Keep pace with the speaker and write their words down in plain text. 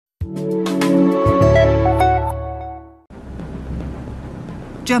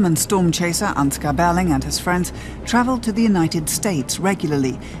German storm chaser Ansgar Berling and his friends travel to the United States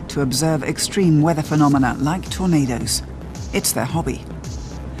regularly to observe extreme weather phenomena like tornadoes. It's their hobby.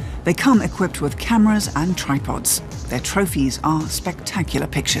 They come equipped with cameras and tripods. Their trophies are spectacular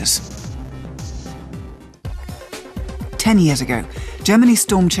pictures. 10 years ago, Germany's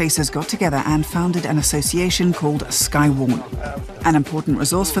storm chasers got together and founded an association called Skywarn. An important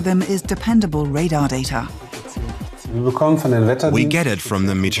resource for them is dependable radar data. We get it from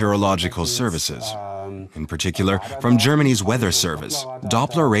the meteorological services. In particular, from Germany's weather service.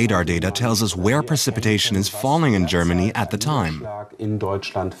 Doppler radar data tells us where precipitation is falling in Germany at the time.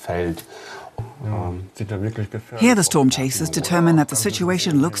 Here the storm chasers determine that the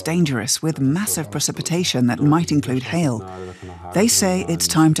situation looks dangerous with massive precipitation that might include hail. They say it's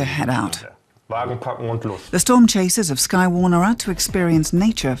time to head out. The storm chasers of Skywarn are out to experience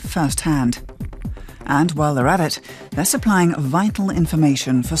nature firsthand. And while they're at it, they're supplying vital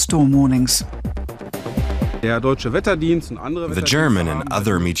information for storm warnings. The German and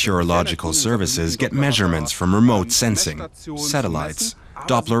other meteorological services get measurements from remote sensing, satellites,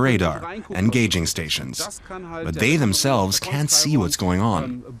 Doppler radar, and gauging stations. But they themselves can't see what's going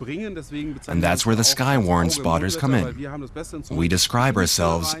on. And that's where the Skywarn spotters come in. We describe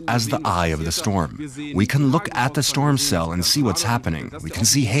ourselves as the eye of the storm. We can look at the storm cell and see what's happening. We can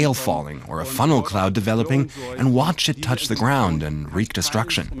see hail falling or a funnel cloud developing and watch it touch the ground and wreak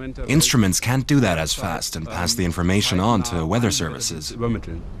destruction. Instruments can't do that as fast and pass the information on to weather services.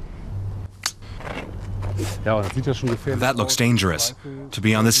 That looks dangerous. To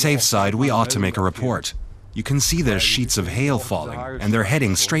be on the safe side, we ought to make a report. You can see there's sheets of hail falling, and they're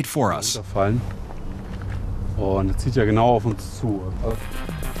heading straight for us.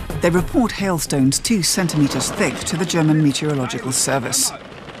 They report hailstones 2 centimeters thick to the German Meteorological Service.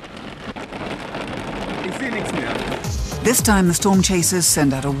 This time the storm chasers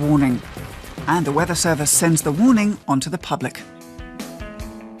send out a warning, and the Weather Service sends the warning onto the public.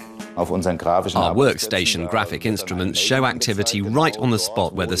 Our workstation graphic instruments show activity right on the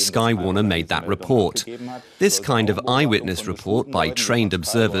spot where the Skywarner made that report. This kind of eyewitness report by trained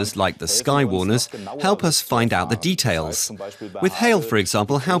observers like the Skywarners help us find out the details. With hail, for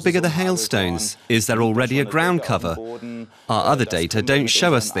example, how big are the hailstones? Is there already a ground cover? Our other data don't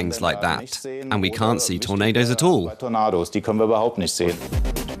show us things like that, and we can't see tornadoes at all.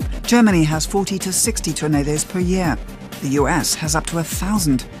 Germany has 40 to 60 tornadoes per year. The US has up to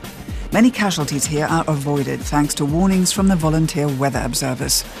 1,000. Many casualties here are avoided thanks to warnings from the volunteer weather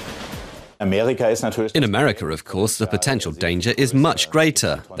observers. In America, of course, the potential danger is much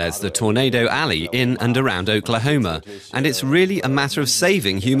greater. There's the Tornado Alley in and around Oklahoma, and it's really a matter of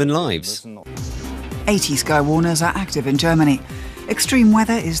saving human lives. 80 Skywarners are active in Germany. Extreme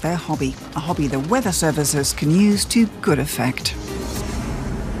weather is their hobby, a hobby the weather services can use to good effect.